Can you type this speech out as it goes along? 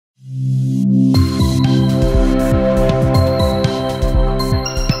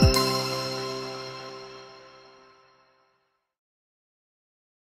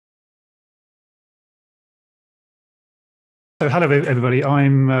So hello everybody,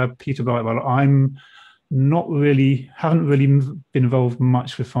 I'm Peter Brightwell. I'm not really, haven't really been involved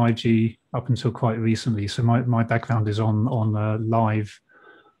much with 5G up until quite recently. So my background is on live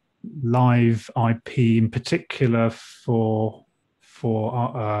IP in particular for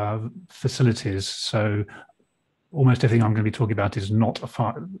facilities. So almost everything I'm going to be talking about is not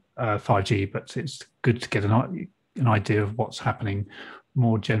 5G, but it's good to get an idea of what's happening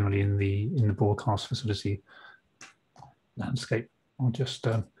more generally in the broadcast facility landscape. I'll just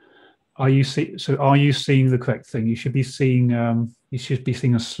are you seeing the correct thing? You should be seeing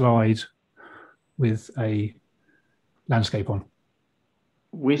a slide with a landscape on.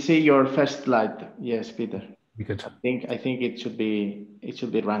 We see your first slide. Yes, Peter. Be good. I think it should be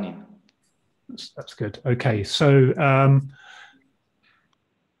running. That's good. Okay, so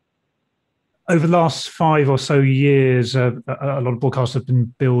over the last 5 or so years, a lot of broadcasters have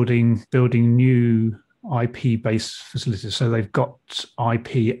been building new IP-based facilities. So they've got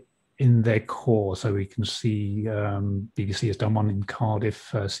IP in their core. So we can see BBC has done one in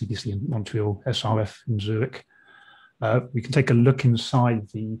Cardiff, CBC in Montreal, SRF in Zurich. We can take a look inside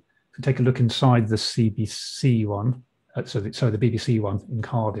the CBC one. So the BBC one in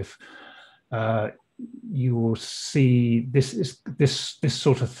Cardiff. You will see this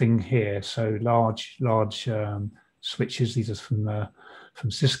sort of thing here. So large switches. These are from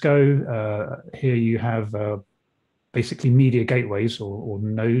Cisco. Here you have basically media gateways or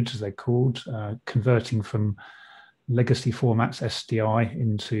nodes, as they're called, converting from legacy formats SDI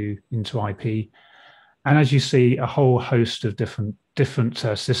into IP. And as you see, a whole host of different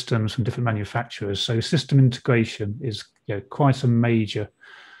systems from different manufacturers. So system integration is quite a major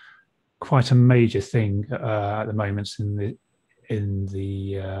thing at the moment in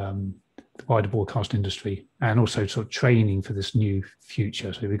the wider broadcast industry, and also sort of training for this new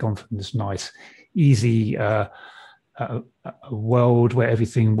future. So we've gone from this nice, easy a world where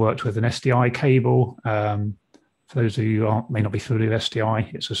everything worked with an SDI cable. For those of you who may not be familiar with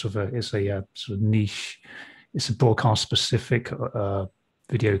SDI, it's a sort of niche. It's a broadcast specific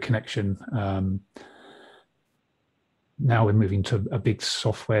video connection. Now we're moving to a big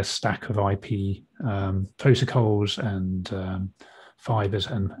software stack of IP protocols and fibers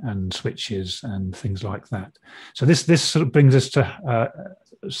and switches and things like that. So this sort of brings us to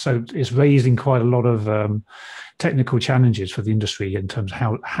so it's raising quite a lot of technical challenges for the industry in terms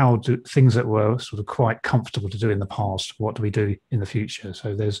of how do things that were sort of quite comfortable to do in the past, what do we do in the future?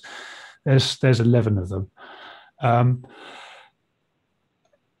 So there's 11 of them.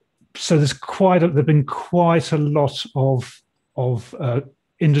 So there've been quite a lot of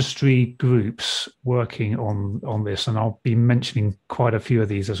industry groups working on this, and I'll be mentioning quite a few of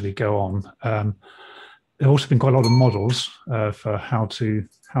these as we go on. There have also been quite a lot of models for how to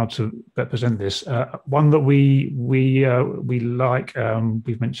represent this. One that we like,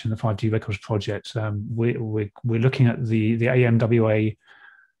 we've mentioned the 5G Records project. We're looking at the AMWA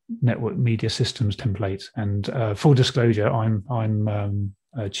Network Media Systems template, and full disclosure, I'm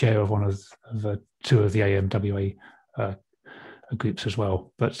chair of one of two of the AMWA groups as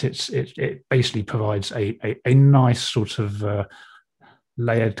well. But it basically provides a nice sort of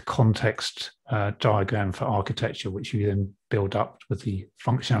layered context diagram for architecture, which you then build up with the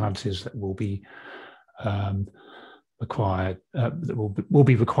functionalities that will be required, that will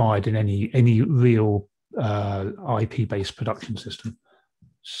be required in any real IP-based production system.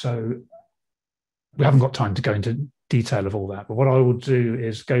 So we haven't got time to go into detail of all that, but what I will do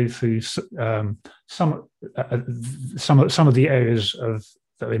is go through some of the areas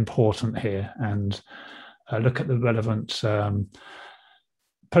that are important here, and look at the relevant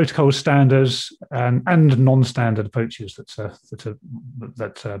protocol standards and non-standard approaches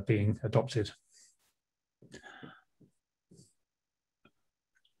that are being adopted.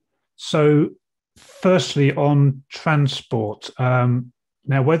 So, firstly, on transport, now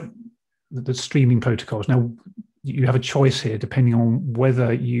whether the streaming protocols. Now, you have a choice here depending on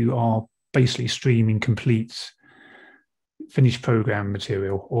whether you are basically streaming complete finished program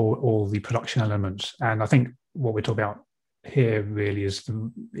material or the production elements. And I think what we're talking about here really is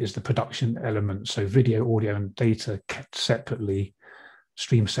the production element. So video, audio, and data kept separately,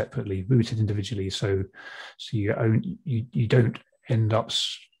 streamed separately, routed individually. So you don't end up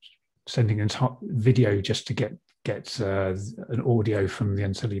sending entire video just to get an audio from the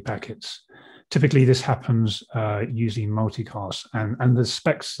ancillary packets. Typically, this happens using multicast, and the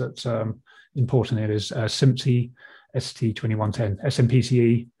specs that's important here is SMPTE, ST2110,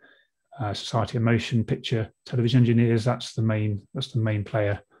 SMPTE, Society of Motion Picture Television Engineers. That's the main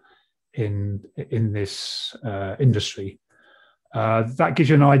player in this industry. That gives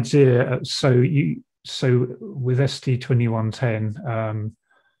you an idea. So so with ST2110,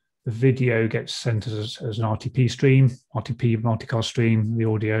 the video gets sent as an RTP stream, RTP multicast stream, the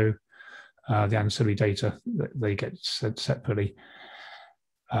audio, the ancillary data, they get sent separately.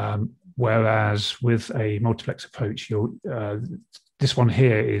 Whereas with a multiplex approach, this one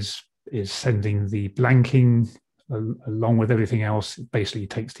here is sending the blanking along with everything else. It basically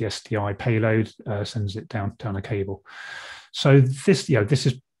takes the SDI payload, sends it down a cable. So this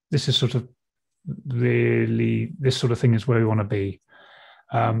is sort of really, this sort of thing is where we want to be.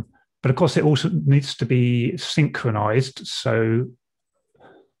 But of course, it also needs to be synchronized. So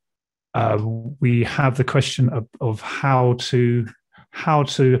we have the question of how to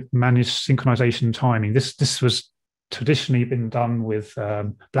manage synchronization timing. This was traditionally been done with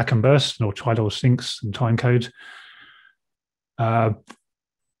black and burst or tridal syncs and time code.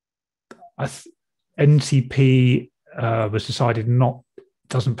 NTP was decided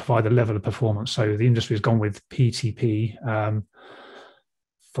doesn't provide the level of performance, so the industry has gone with PTP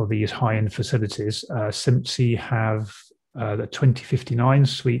for these high-end facilities. SIMPSI have the 2059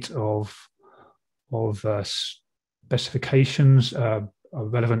 suite of specifications are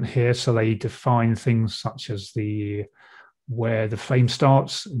relevant here. So they define things such as where the frame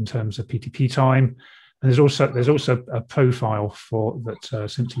starts in terms of PTP time. And there's also a profile that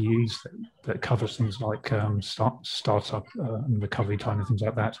SIMPSI use that covers things like startup and recovery time and things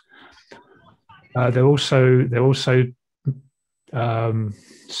like that. There are also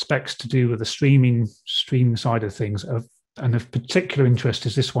specs to do with the streaming side of things. And of particular interest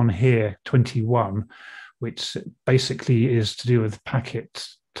is this one here, 21, which basically is to do with packet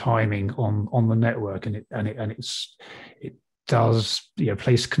timing on the network, and it does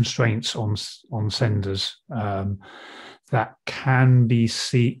place constraints on senders that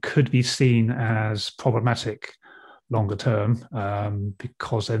could be seen as problematic longer term,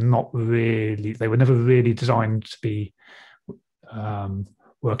 because they were never really designed to be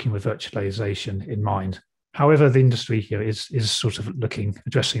working with virtualization in mind. However, the industry here is sort of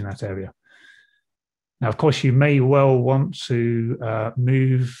addressing that area. Now, of course, you may well want to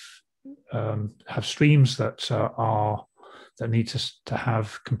have streams that need to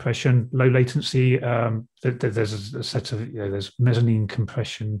have compression, low latency. There's a set of there's mezzanine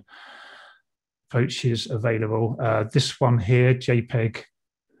compression approaches available. This one here, JPEG.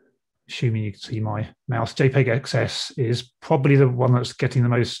 Assuming you can see my mouse, JPEG XS is probably the one that's getting the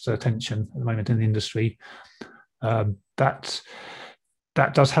most attention at the moment in the industry. That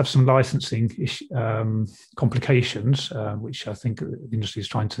does have some licensing complications, which I think the industry is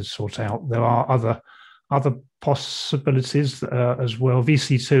trying to sort out. There are other possibilities as well.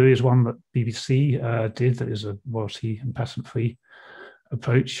 VC2 is one that BBC did, that is a royalty and patent-free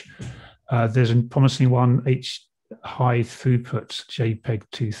approach. There's a promising one, high throughput JPEG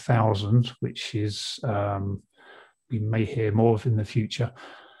 2000, which is we may hear more of in the future.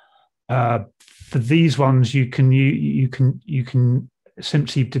 For these ones, you can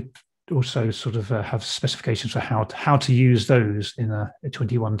simply also sort of have specifications for how to use those in a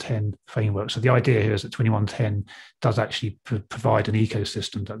 2110 framework. So the idea here is that 2110 does actually provide an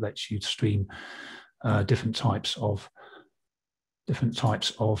ecosystem that lets you stream different types of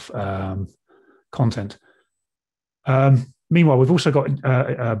content. Meanwhile, we've also got,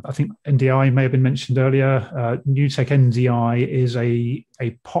 I think NDI may have been mentioned earlier. NewTek NDI is a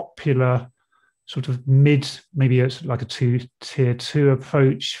popular sort of maybe it's like a tier 2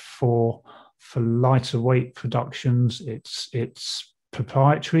 approach for lighter weight productions. It's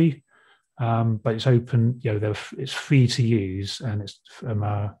proprietary, but it's open. It's free to use, and it's from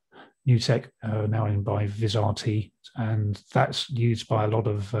NewTek, now owned by VisRT, and that's used by a lot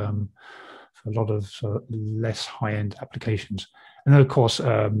of less high-end applications. And then, of course,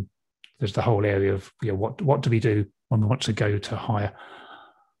 there's the whole area of what do we do when we want to go to higher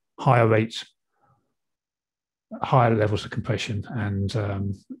rates, higher levels of compression, and I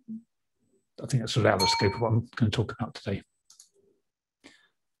think that's sort of out of the scope of what I'm going to talk about today.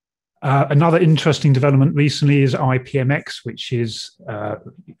 Another interesting development recently is IPMX, which is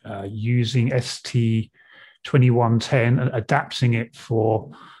using ST2110 and adapting it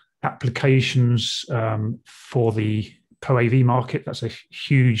for applications for the Pro AV market. That's a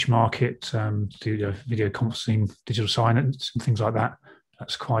huge market, video conferencing, digital signage, and things like that.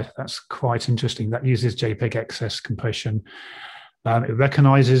 That's quite interesting. That uses JPEG XS compression. It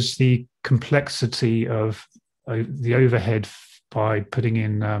recognizes the complexity of the overhead by putting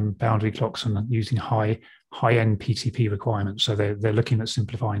in boundary clocks and using high-end PTP requirements. So they're looking at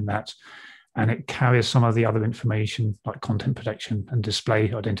simplifying that. And it carries some of the other information like content protection and display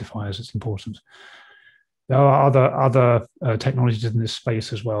identifiers. It's important. There are other technologies in this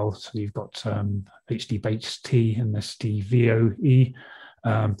space as well. So you've got HD-BT and SDVoE.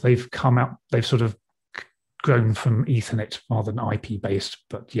 They've come out. They've sort of grown from Ethernet rather than IP based.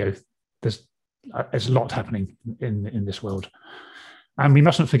 But there's a lot happening in this world. And we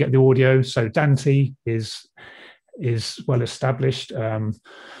mustn't forget the audio. So Dante is well established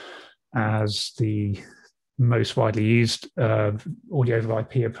as the most widely used audio over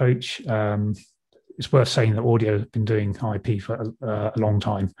IP approach. It's worth saying that audio has been doing IP for a long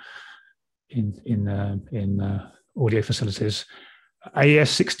time in audio facilities.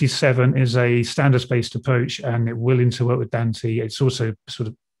 AES67 is a standards-based approach, and it will interwork with Dante. It's also sort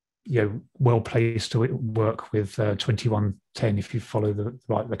of well placed to work with 2110 if you follow the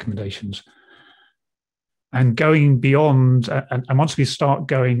right recommendations. And going beyond, and once we start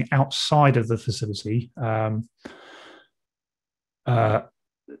going outside of the facility,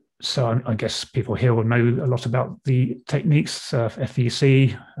 so I guess people here will know a lot about the techniques,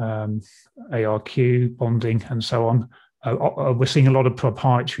 FEC, ARQ, bonding, and so on. We're seeing a lot of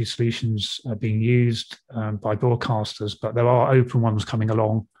proprietary solutions being used by broadcasters, but there are open ones coming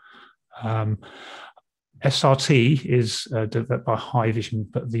along. SRT is developed by High Vision,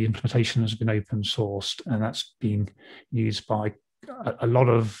 but the implementation has been open sourced, and that's being used by a lot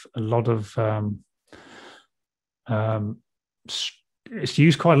of it's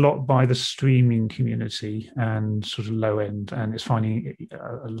used quite a lot by the streaming community and sort of low end, and it's finding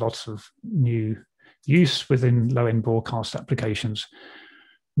a lot of new use within low end broadcast applications.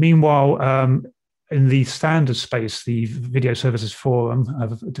 Meanwhile, in the standard space, the Video Services Forum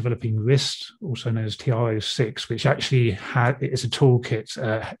of developing RIST, also known as TR06, which actually is a toolkit.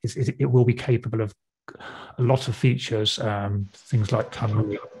 It will be capable of a lot of features, things like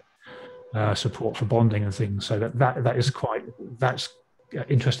tunneling, support for bonding and things. So that's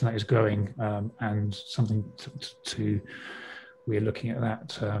interesting. That is growing, and something we're looking at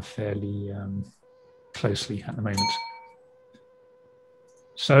that fairly closely at the moment.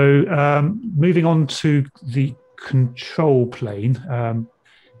 So moving on to the control plane,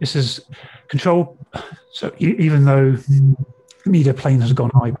 this is control. So even though the media plane has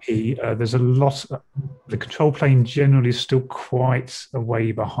gone IP, there's a lot. The control plane generally is still quite a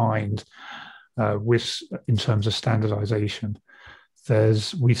way behind in terms of standardization.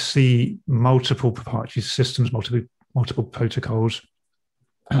 We see multiple proprietary systems, multiple protocols.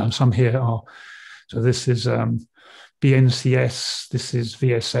 Some here are. So this is BNCS, this is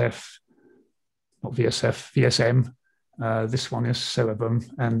VSF, not VSF, VSM. This one is Cerebrum,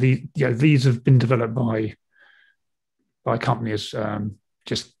 and these have been developed by companies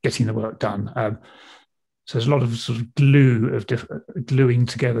just getting the work done. So there's a lot of sort of gluing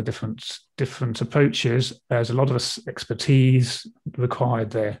together different approaches. There's a lot of expertise required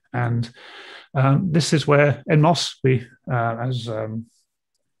there, and this is where NMOS, as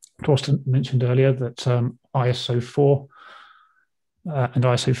Torsten mentioned earlier, that ISO 4 and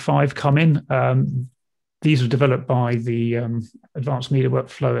ISO 5 come in. These were developed by the Advanced Media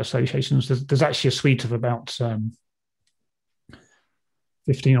Workflow Associations. There's actually a suite of about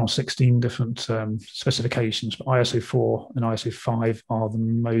 15 or 16 different specifications, but ISO 4 and ISO 5 are the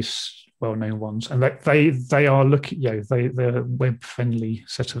most well-known ones. And they are they're a web-friendly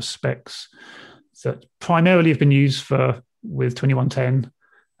set of specs that primarily have been used with 2110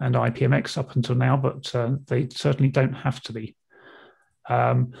 and IPMX up until now, but they certainly don't have to be.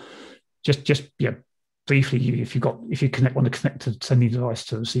 Briefly, if you want to connect a sending device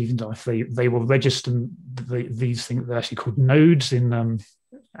to a receiving device, they will register these things. They're actually called nodes in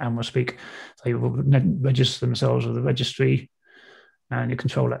AMRA speak. They will register themselves with the registry, and your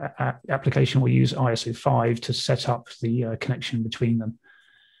controller application will use ISO 5 to set up the connection between them.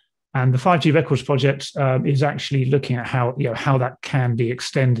 And the 5G records project is actually looking at how that can be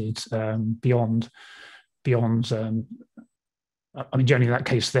extended beyond. I mean, generally in that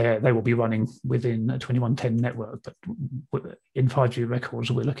case, they will be running within a 2110 network, but in 5G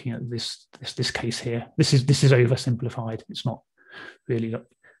records, we're looking at this case here. This is oversimplified. It's not really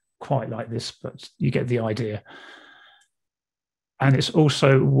quite like this, but you get the idea. And it's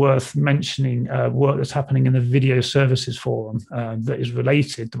also worth mentioning work that's happening in the Video Services Forum that is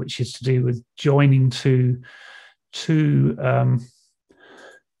related, which is to do with joining two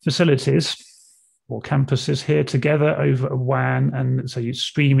facilities or campuses here together over a WAN, and so you're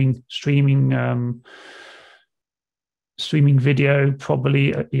streaming video,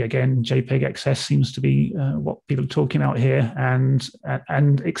 probably again JPEG XS seems to be what people are talking about here,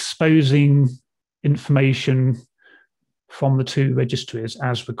 and exposing information from the two registries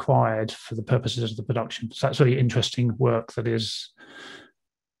as required for the purposes of the production. So that's really interesting work that is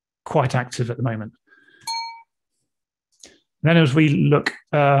quite active at the moment. Then as we look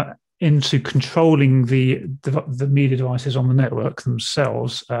into controlling the media devices on the network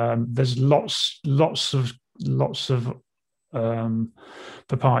themselves, there's lots of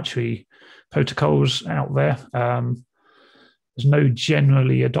proprietary protocols out there. There's no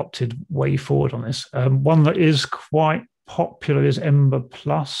generally adopted way forward on this. One that is quite popular is Ember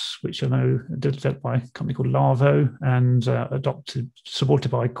Plus, which I know developed by a company called Larvo and supported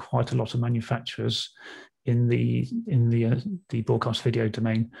by quite a lot of manufacturers in the broadcast video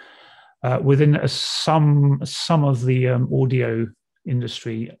domain. Within some of the audio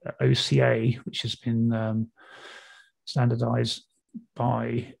industry, OCA, which has been standardized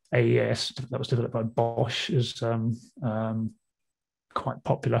by AES, that was developed by Bosch, is quite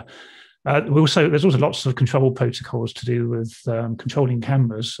popular. There's also lots of control protocols to do with controlling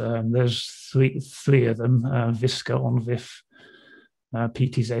cameras. There's three of them: Visca, OnVIF,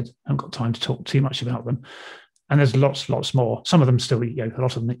 PTZ. I haven't got time to talk too much about them. And there's lots more. Some of them still, a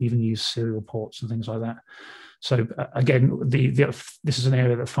lot of them even use serial ports and things like that. So again, this is an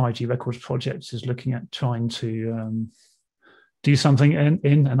area that 5G Records Project is looking at trying to do something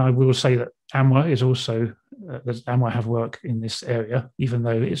in. And I will say that AMWA is also, AMWA have work in this area, even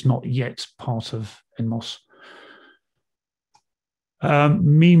though it's not yet part of NMOS.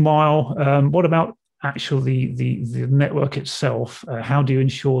 Meanwhile, what about actually the network itself? How do you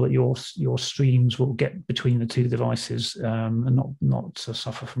ensure that your streams will get between the two devices and not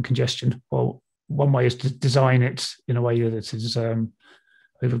suffer from congestion? Well, one way is to design it in a way that it is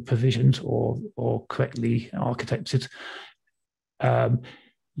over provisioned or correctly architected.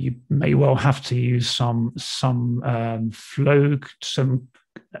 You may well have to use some flow, some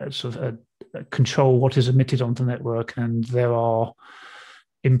sort of control what is emitted onto the network, and there are,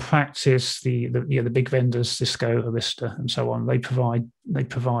 in practice, the big vendors, Cisco, Arista, and so on. They provide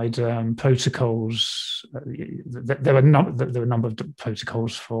protocols. There are a number of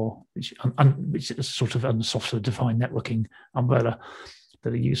protocols for which is sort of a software-defined networking umbrella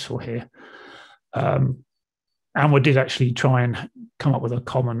that are useful here. And we did actually try and come up with a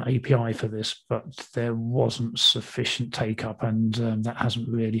common API for this, but there wasn't sufficient take-up, and that hasn't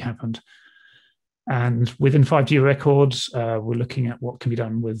really happened. And within 5G Records, we're looking at what can be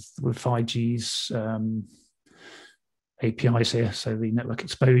done with 5G's APIs here, so the network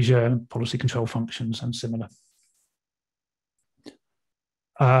exposure, policy control functions, and similar.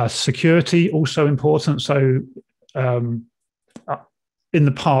 Security, also important. So in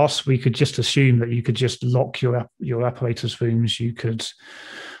the past, we could just assume that you could just lock your apparatus rooms. You could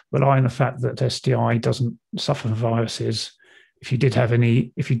rely on the fact that SDI doesn't suffer from viruses. If you did have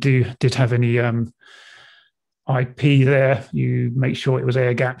any IP there, you make sure it was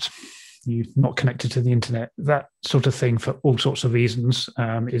air gapped. You're not connected to the internet. That sort of thing, for all sorts of reasons,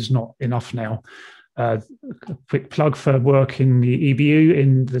 is not enough now. A quick plug for work in the EBU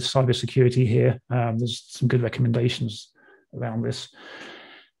in the cybersecurity here. There's some good recommendations around this.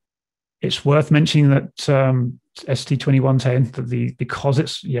 It's worth mentioning that ST2110, that because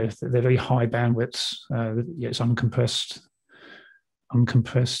it's they're very high bandwidths, it's uncompressed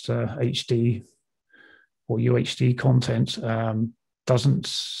HD or UHD content isn't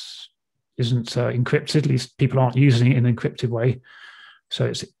encrypted. At least people aren't using it in an encrypted way. So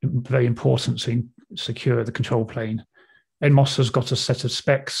it's very important to secure the control plane. NMOS has got a set of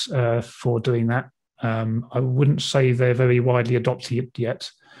specs for doing that. I wouldn't say they're very widely adopted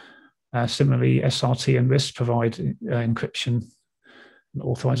yet. Similarly, SRT and RISC provide encryption and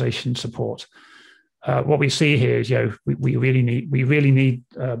authorization support. What we see here is, we really need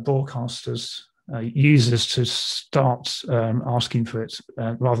broadcasters, users to start asking for it,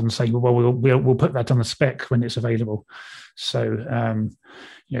 rather than saying, well, we'll put that on the spec when it's available. So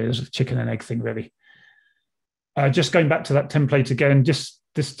there's a chicken and egg thing, really. Just going back to that template again, just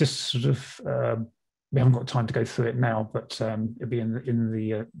sort of. We haven't got time to go through it now, but it'll be in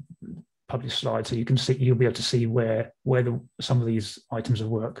the published slide, so you'll be able to see where some of these items of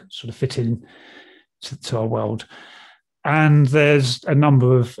work sort of fit in to our world. And there's a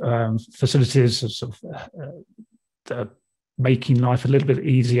number of facilities of sort of that are making life a little bit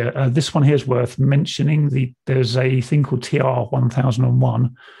easier. This one here is worth mentioning. There's a thing called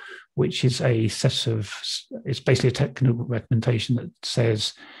TR1001, which is a set of, it's basically a technical recommendation that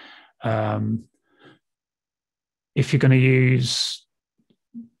says, if you're going to use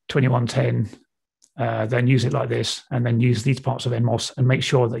 2110, then use it like this, and then use these parts of NMOS, and make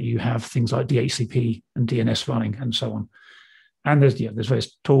sure that you have things like DHCP and DNS running, and so on. And there's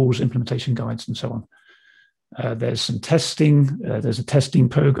various tools, implementation guides, and so on. There's some testing. There's a testing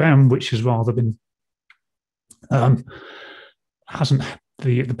program which has rather been the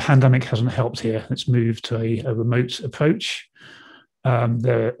pandemic hasn't helped here. It's moved to a remote approach.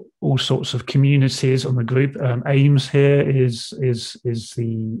 There are all sorts of communities on the group. AIMS here is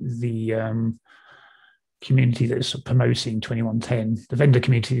the community that is promoting 2110, the vendor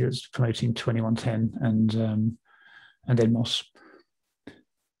community that's promoting 2110, and NMOS.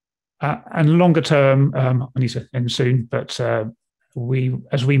 And longer term, I need to end soon, but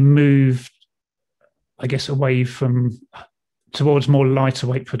as we move, I guess, away from towards more lighter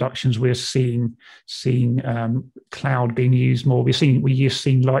weight productions, we're seeing cloud being used more. We're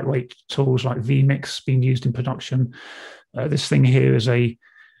seeing lightweight tools like vMix being used in production. This thing here is a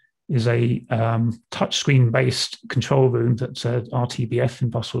touchscreen based control room that RTBF in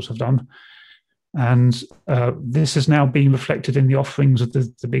Brussels have done. And this is now being reflected in the offerings of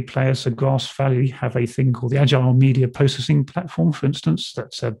the big players. So Grass Valley have a thing called the Agile Media Processing Platform, for instance,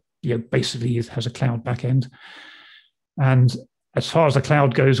 that basically has a cloud backend. And as far as the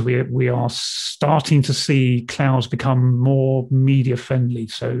cloud goes, we are starting to see clouds become more media friendly.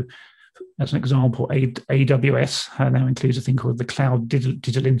 So as an example, AWS now includes a thing called the Cloud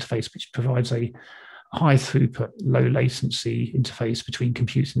Digital Interface, which provides a high throughput, low latency interface between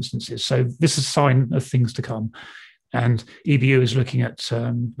compute instances. So this is a sign of things to come. And EBU is looking at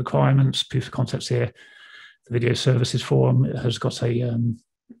requirements, proof of concepts here. The Video Services Forum has got a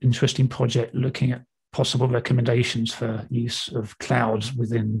interesting project looking at possible recommendations for use of clouds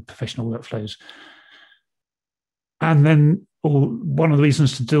within professional workflows. And then one of the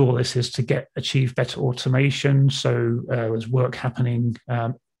reasons to do all this is to achieve better automation. So there's work happening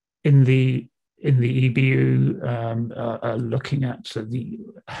in the EBU looking at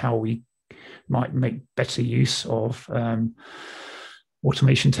how we might make better use of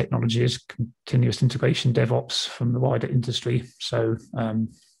automation technologies, continuous integration, DevOps from the wider industry. So can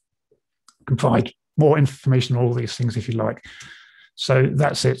provide more information on all these things if you like. So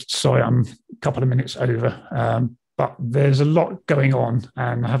that's it. Sorry, I'm a couple of minutes over. But there's a lot going on,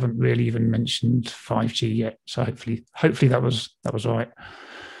 and I haven't really even mentioned 5G yet. So hopefully that was all right.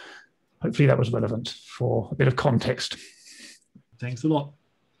 Hopefully that was relevant for a bit of context. Thanks a lot.